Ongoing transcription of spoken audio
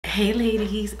Hey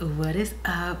ladies, what is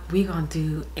up? We're gonna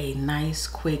do a nice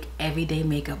quick everyday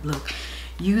makeup look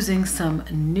using some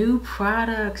new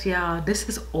products, y'all. This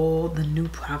is all the new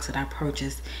products that I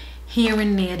purchased here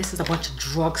and there. This is a bunch of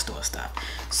drugstore stuff.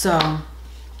 So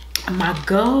my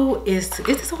goal is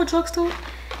this all drugstore?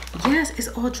 Yes, it's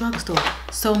all drugstore.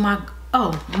 So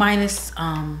minus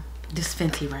this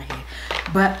Fenty right here.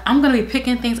 But I'm gonna be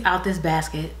picking things out this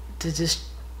basket to just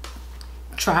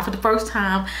try for the first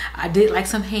time. I did like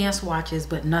some hand swatches,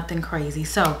 but nothing crazy.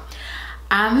 So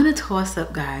I'm gonna toss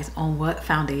up, guys, on what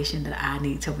foundation that I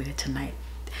need to wear tonight.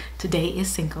 Today is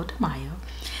Cinco de Mayo,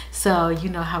 so you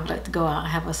know how we like to go out and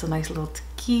have us a nice little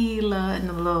tequila and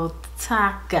a little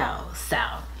taco. So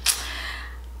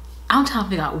I'm trying to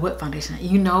figure out what foundation,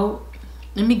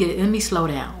 let me slow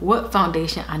down. What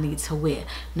foundation I need to wear.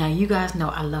 Now you guys know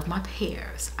I love my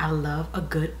pairs. I love a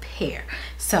good pair.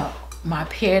 So my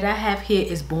pair that I have here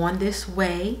is Born This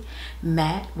Way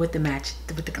matte with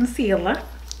the concealer,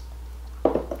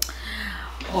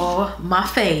 or my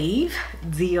fave,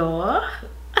 Dior.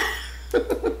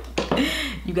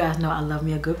 You guys know I love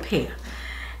me a good pair.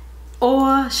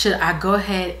 Or should I go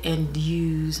ahead and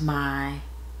use my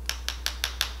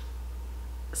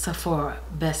Sephora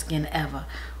Best Skin Ever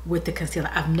with the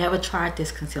concealer? I've never tried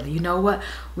this concealer. You know what?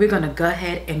 We're gonna go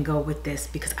ahead and go with this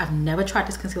because I've never tried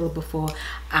this concealer before.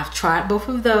 I've tried both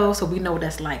of those, so we know what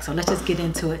that's like. So let's just get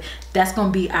into it. That's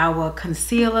gonna be our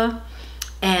concealer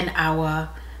and our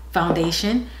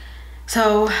foundation.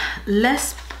 So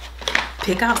let's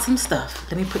pick out some stuff.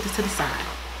 Let me put this to the side.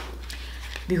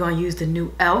 We're gonna use the new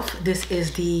e.l.f. This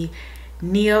is the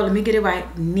Neo, let me get it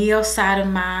right, Neo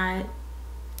Ceramide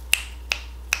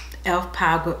e.l.f.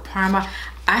 Power Grip Primer.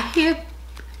 I hear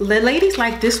the ladies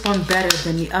like this one better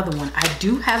than the other one. I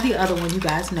do have the other one, you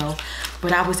guys know,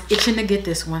 but I was itching to get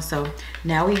this one, so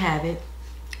now we have it.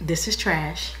 This is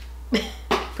trash.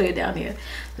 Put it down here.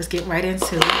 Let's get right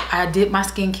into it. I did my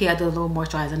skincare. I did a little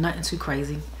moisturizer, nothing too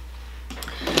crazy.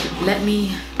 Let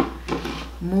me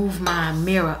move my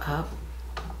mirror up.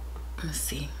 Let's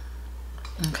see.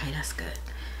 Okay, that's good.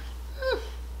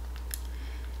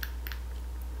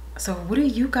 So what are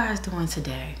you guys doing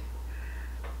today?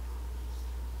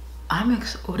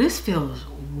 Oh, this feels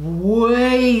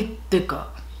way thicker.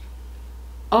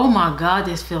 Oh my God,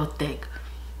 this feels thick.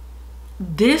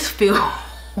 This feels,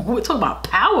 we're talking about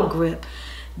power grip.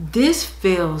 This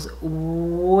feels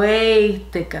way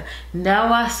thicker.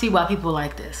 Now I see why people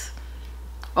like this.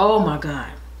 Oh my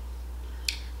God.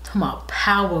 Talking about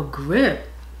power grip.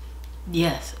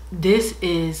 Yes, this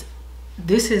is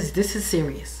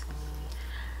serious.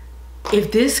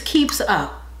 If this keeps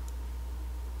up,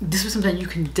 this is something you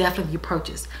can definitely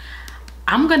purchase.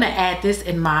 I'm gonna add this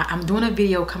in I'm doing a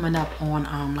video coming up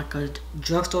on like a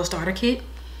drugstore starter kit.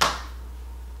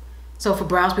 So for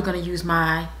brows, we're gonna use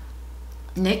my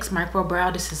NYX Micro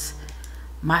Brow. This is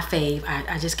my fave.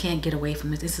 I just can't get away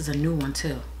from this. This is a new one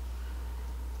too.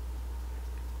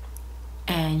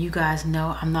 And you guys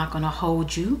know I'm not gonna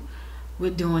hold you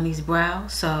with doing these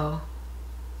brows, so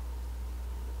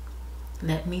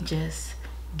let me just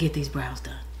get these brows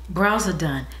done. Brows are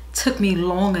done. Took me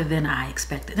longer than I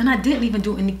expected. And I didn't even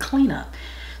do any cleanup.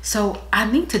 So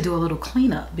I need to do a little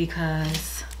cleanup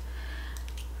because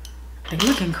they're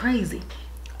looking crazy.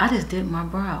 I just did my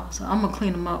brows. So I'm gonna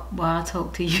clean them up while I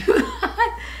talk to you.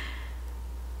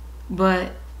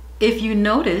 But if you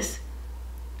notice,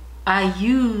 I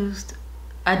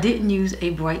didn't use a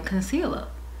bright concealer.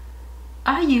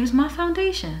 I used my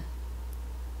foundation.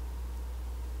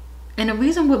 And the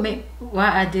reason why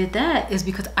I did that is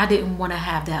because I didn't want to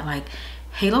have that like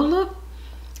halo look.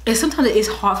 And sometimes it's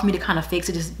hard for me to kind of fix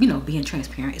it, just being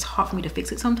transparent. It's hard for me to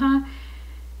fix it sometimes.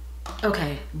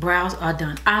 Okay, brows are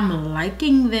done. I'm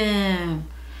liking them.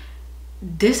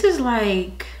 This is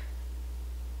like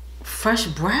fresh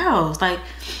brows. Like,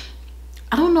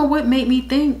 I don't know what made me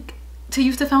think to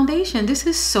use the foundation. This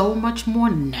is so much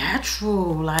more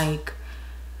natural. Like,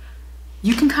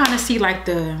 you can kind of see like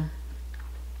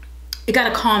it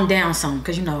gotta calm down some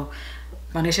because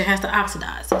foundation has to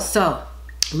oxidize. So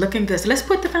looking good. So let's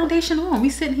put the foundation on. We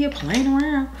sitting here playing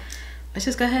around. Let's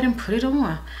just go ahead and put it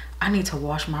on. I need to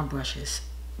wash my brushes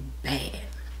bad.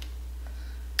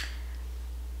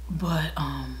 But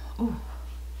ooh,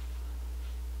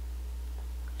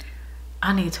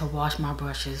 I need to wash my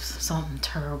brushes. Something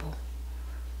terrible.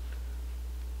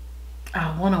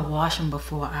 I want to wash them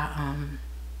before I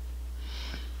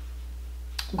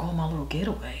go on my little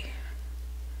getaway.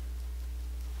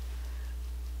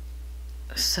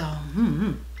 So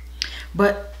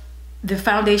but the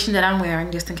foundation that I'm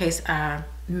wearing, just in case I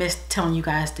missed telling you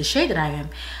guys the shade that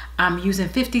I'm using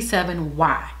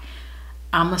 57Y.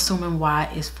 I'm assuming Y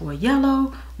is for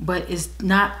yellow, but it's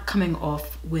not coming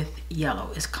off with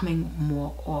yellow. It's coming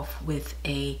more off with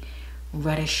a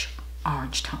reddish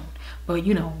orange tone. But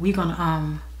you know, we're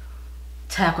gonna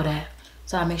tackle that.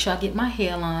 So I make sure I get my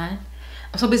hairline.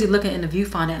 I'm so busy looking in the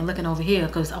viewfinder and looking over here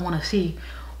because I want to see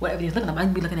what everything's looking like. I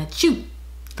can be looking at you,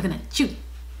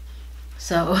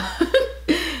 So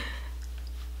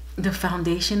the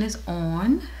foundation is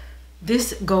on.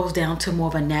 This goes down to more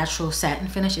of a natural satin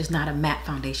finish. It's not a matte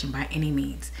foundation by any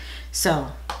means.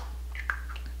 So,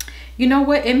 you know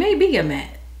what? It may be a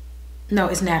matte. No,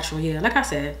 it's natural. Yeah, like I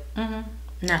said,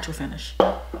 natural finish.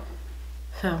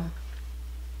 So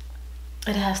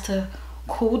it has to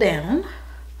cool down.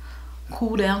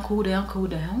 Cool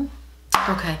down.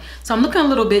 Okay, so I'm looking a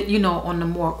little bit, you know, on the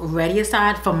more reddier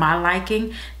side for my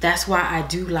liking. That's why I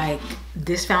do like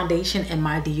this foundation and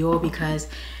my Dior, because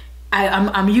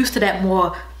I'm used to that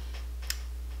more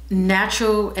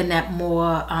natural and that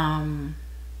more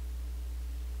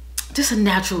just a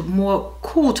natural, more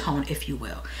cool tone, if you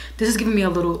will. This is giving me a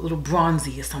little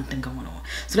bronzy or something going on.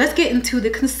 So let's get into the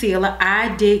concealer.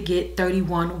 I did get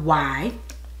 31Y.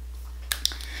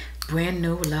 Brand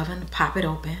new, loving, pop it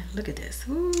open. Look at this.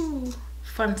 Ooh,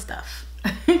 fun stuff.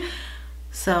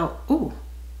 So, ooh,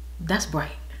 that's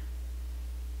bright.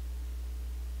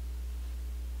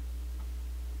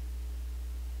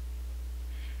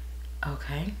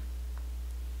 Okay.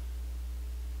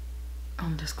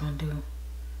 I'm just gonna do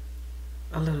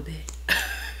a little bit.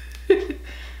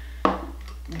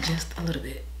 Just a little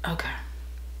bit. Okay.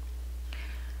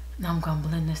 Now I'm gonna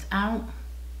blend this out.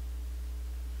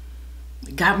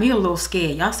 Got me a little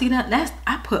scared. Y'all see that?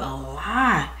 I put a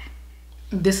lot.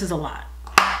 This is a lot.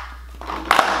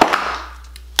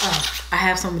 I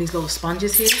have some of these little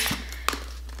sponges here.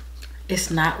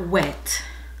 It's not wet.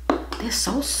 They're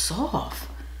so soft.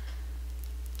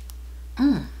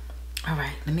 All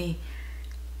right, let me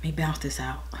bounce this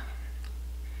out.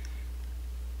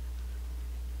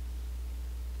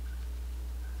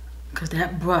 Cause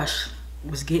that brush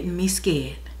was getting me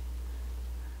scared.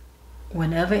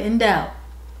 Whenever in doubt,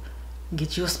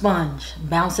 get you a sponge,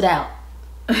 bounce it out.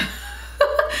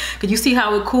 Could you see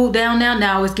how it cooled down now?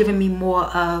 Now it's giving me more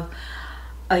of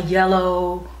a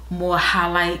yellow, more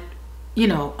highlight, you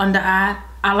know, under eye.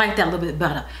 I like that a little bit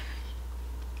better.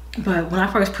 But when I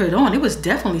first put it on, it was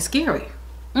definitely scary.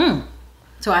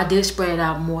 So I did spread it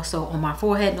out more so on my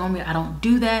forehead. Normally I don't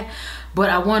do that, but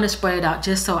I want to spread it out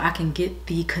just so I can get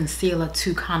the concealer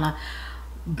to kind of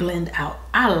blend out.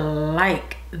 I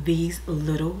like these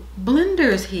little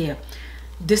blenders here.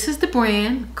 This is the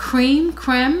brand Cream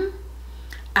Creme.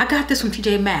 I got this from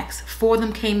TJ Maxx. 4 of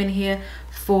them came in here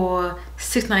for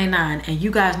 $6.99, and you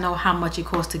guys know how much it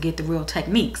costs to get the Real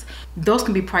Techniques. Those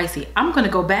can be pricey. I'm gonna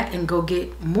go back and go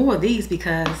get more of these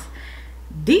because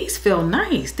these feel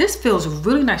nice. This feels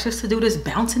really nice just to do this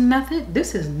bouncing method.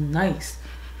 This is nice.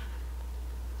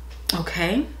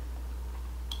 Okay,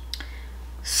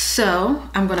 so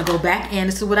I'm gonna go back in.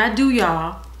 This is what I do,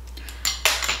 y'all.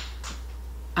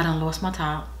 I done lost my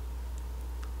top.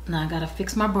 Now I gotta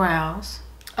fix my brows.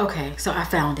 Okay, so I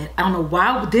found it. I don't know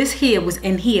why this here was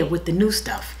in here with the new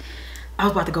stuff. I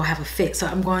was about to go have a fix, so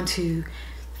I'm going to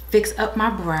fix up my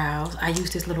brows. I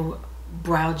use this little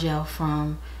brow gel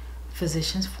from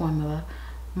Physicians Formula.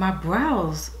 My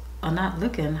brows are not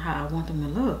looking how I want them to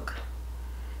look,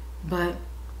 but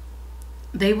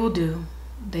they will do.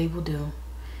 They will do.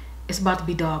 It's about to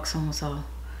be dark soon, so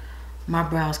my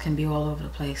brows can be all over the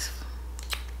place.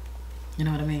 You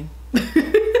know what I mean?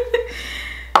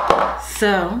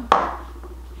 So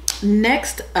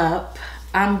next up,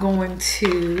 we're gonna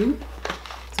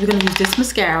use this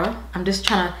mascara. I'm just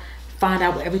trying to find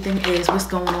out what everything is, what's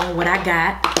going on, what I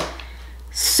got.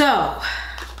 So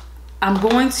I'm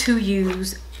going to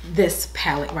use this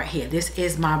palette right here. This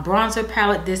is my bronzer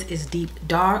palette. This is Deep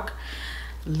Dark.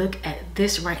 Look at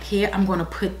this right here. I'm going to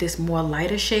put this more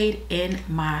lighter shade in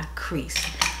my crease.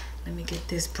 Let me get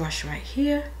this brush right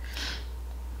here.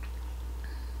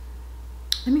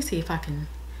 Let me see if I can,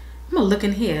 I'm gonna look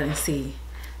in here and see.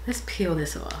 Let's peel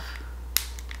this off.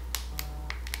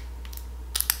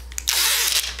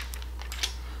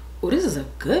 Oh, this is a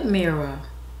good mirror.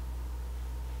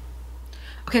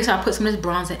 Okay, so I put some of this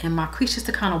bronzer in my crease just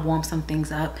to kind of warm some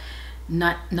things up.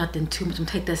 Nothing too much. I'm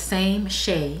gonna take the same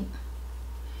shade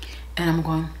and I'm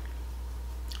going,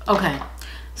 okay,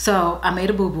 so I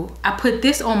made a boo-boo. I put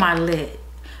this on my lid,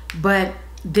 but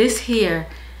this here,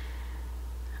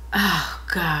 oh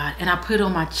God, and I put it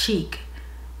on my cheek.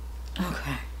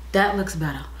 Okay, that looks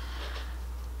better.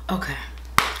 Okay.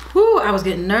 Whoo, I was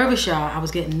getting nervous, y'all. I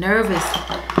was getting nervous.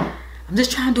 I'm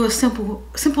just trying to do a simple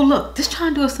look. Just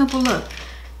trying to do a simple look.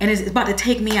 And it's about to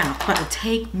take me out. It's about to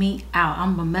take me out.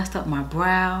 I'm gonna mess up my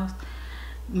brows.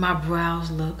 My brows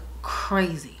look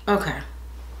crazy. Okay,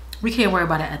 we can't worry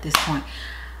about it at this point.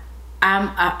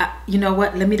 You know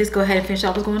what? Let me just go ahead and finish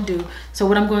what I was gonna do. So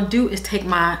what I'm gonna do is take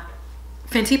my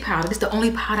Fenty powder. This is the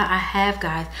only powder I have,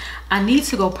 guys. I need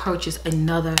to go purchase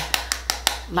another,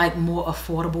 like, more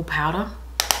affordable powder,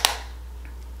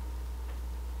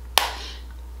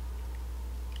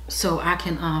 so I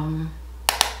can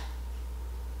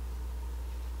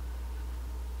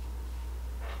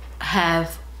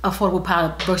have affordable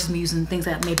powder versus me using things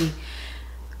that maybe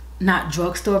not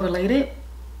drugstore related.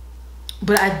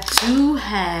 But I do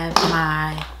have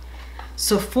my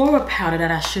Sephora powder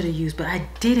that I should have used, but I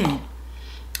didn't.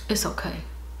 It's okay,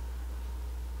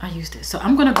 I used it. So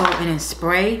I'm gonna go in and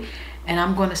spray, and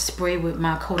I'm gonna spray with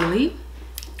my iamKeliB.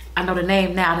 I know the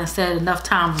name now, I said it enough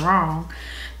times wrong.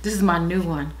 This is my new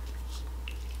one.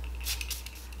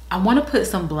 I want to put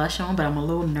some blush on, but I'm a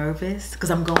little nervous because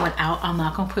I'm going out. I'm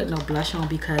not gonna put no blush on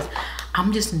because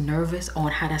I'm just nervous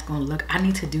on how that's gonna look. I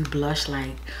need to do blush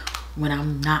like when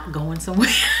I'm not going somewhere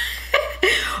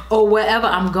or wherever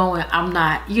I'm going. I'm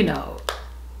not, you know,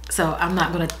 so I'm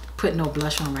not gonna put no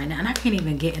blush on right now. And I can't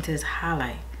even get into this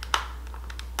highlight.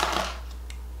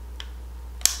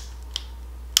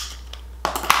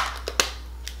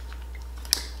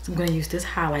 So I'm gonna use this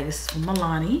highlight. This is from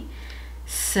Milani.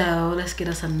 So let's get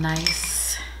us a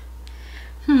nice,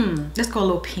 let's go a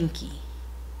little pinky.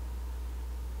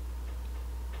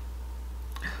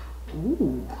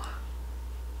 Ooh.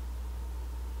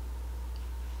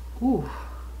 Ooh.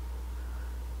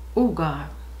 Ooh, God.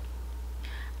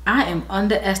 I am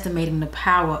underestimating the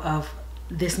power of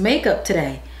this makeup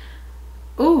today.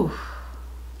 Ooh.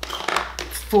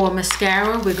 For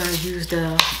mascara, we're gonna use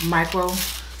the Micro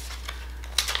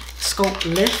Scope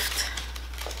Lift.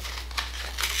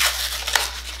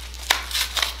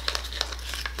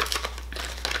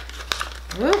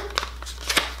 Ooh.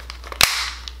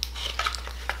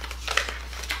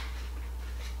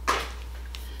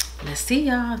 Let's see,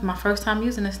 y'all. It's my first time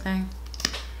using this thing.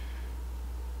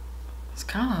 It's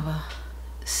kind of a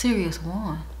serious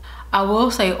one. I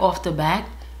will say off the back,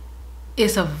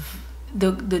 it's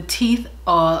the teeth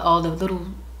or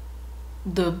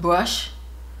the brush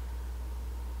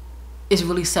is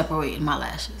really separating my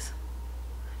lashes,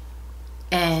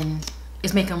 and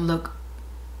it's making them look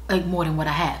like more than what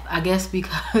I have. I guess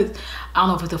because I don't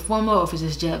know if it's the formula or if it's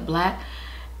just jet black.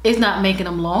 It's not making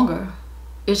them longer.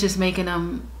 It's just making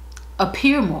them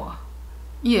appear more.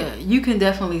 Yeah, you can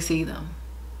definitely see them.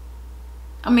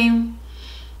 I mean,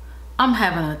 I'm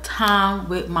having a time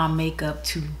with my makeup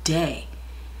today.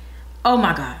 Oh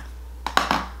my God.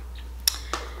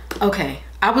 Okay,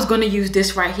 I was gonna use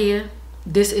this right here.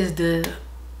 This is the,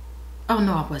 oh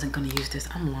no, I wasn't gonna use this.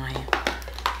 I'm lying.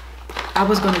 I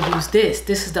was gonna use this.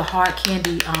 This is the Hard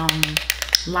Candy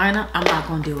liner. I'm not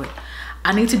gonna do it.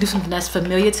 I need to do something that's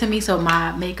familiar to me so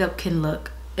my makeup can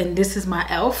look, and this is my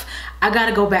e.l.f. I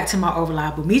gotta go back to my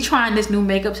Reliable. Me trying this new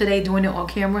makeup today, doing it on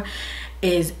camera,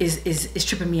 is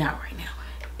tripping me out right now.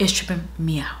 It's tripping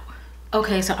me out.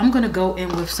 Okay, so I'm gonna go in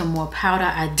with some more powder.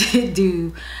 I did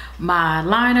do my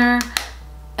liner,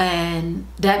 and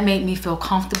that made me feel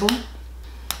comfortable.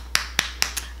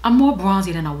 I'm more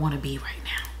bronzy than I want to be right now.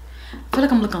 I feel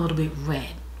like I'm looking a little bit red.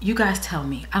 You guys tell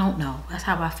me. I don't know. That's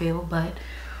how I feel, but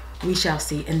we shall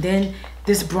see. And then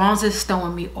this bronzer is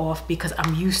throwing me off because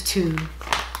I'm used to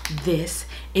this.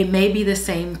 It may be the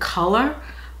same color,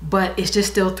 but it's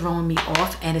just still throwing me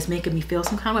off, and it's making me feel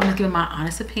some kind of way. I'm just giving my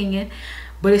honest opinion,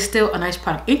 but it's still a nice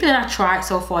product. Anything that I tried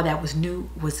so far that was new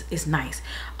is nice.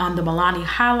 The Milani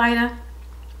highlighter,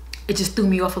 it just threw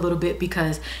me off a little bit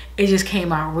because it just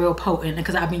came out real potent, and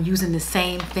because I've been using the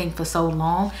same thing for so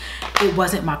long, it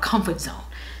wasn't my comfort zone.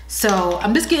 So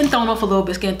I'm just getting thrown off a little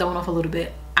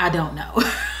bit. I don't know.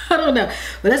 I don't know.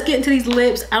 But let's get into these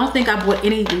lips. I don't think I bought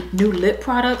any new lip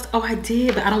products. Oh, I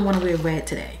did, but I don't want to wear red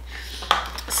today.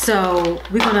 So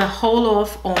we're gonna hold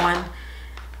off on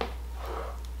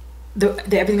the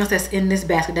everything else that's in this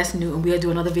basket that's new, and we'll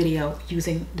do another video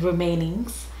using the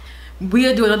remainings.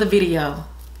 We'll do another video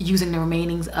using the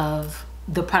remainings of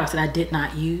the products that I did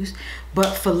not use. But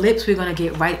for lips, we're gonna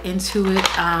get right into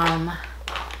it. I'm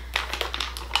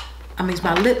gonna use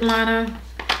my lip liner,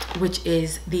 which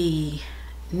is the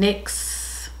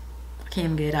NYX. I can't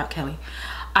even get it out, Kelly.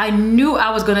 I knew I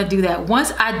was gonna do that.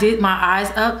 Once I did my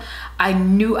eyes up, I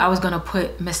knew I was gonna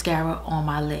put mascara on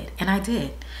my lid, and I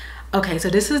did. Okay, so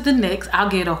this is the NYX. I'll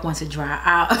get it off once it dry.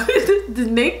 The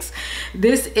NYX.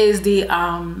 This is the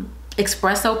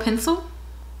espresso pencil.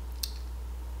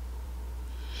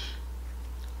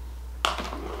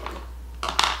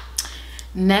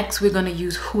 Next, we're gonna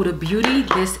use Huda Beauty.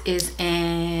 This is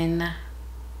in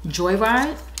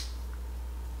Joyride.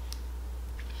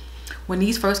 When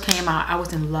these first came out, I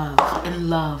was in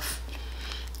love.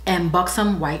 And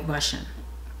Buxom White Russian.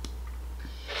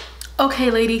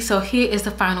 Okay, ladies, so here is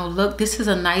the final look. This is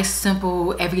a nice,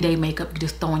 simple, everyday makeup. You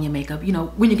just throw on your makeup, you know,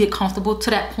 when you get comfortable to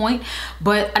that point.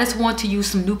 But I just want to use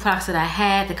some new products that I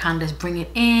had to kind of just bring it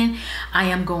in. I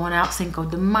am going out Cinco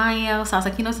de Mayo. So I was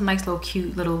like, you know, it's a nice little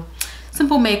cute little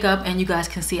simple makeup. And you guys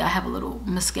can see I have a little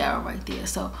mascara right there.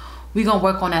 So we're going to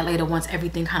work on that later once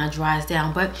everything kind of dries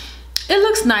down. But it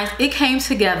looks nice. It came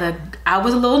together. I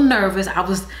was a little nervous. I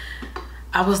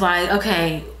was like,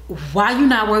 okay, why you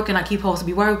not working like you supposed to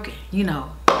be working? You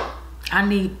know, I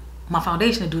need my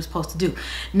foundation to do what it's supposed to do.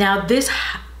 Now this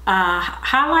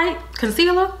highlight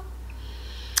concealer,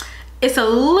 it's a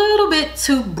little bit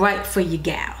too bright for your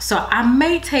gal. So I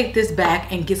may take this back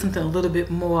and get something a little bit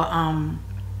more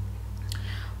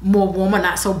warmer,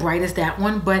 not so bright as that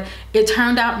one, but it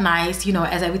turned out nice, you know,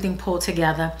 as everything pulled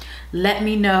together. Let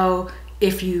me know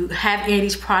if you have any of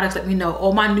these products. Let me know.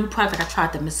 All my new products, like I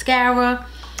tried the mascara,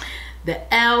 the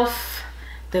e.l.f.,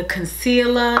 the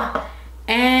concealer,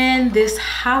 and this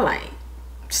highlight.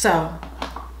 So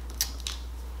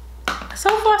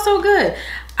far so good.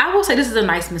 I will say this is a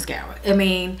nice mascara. I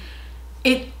mean,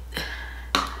 they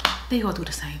all do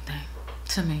the same thing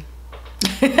to me.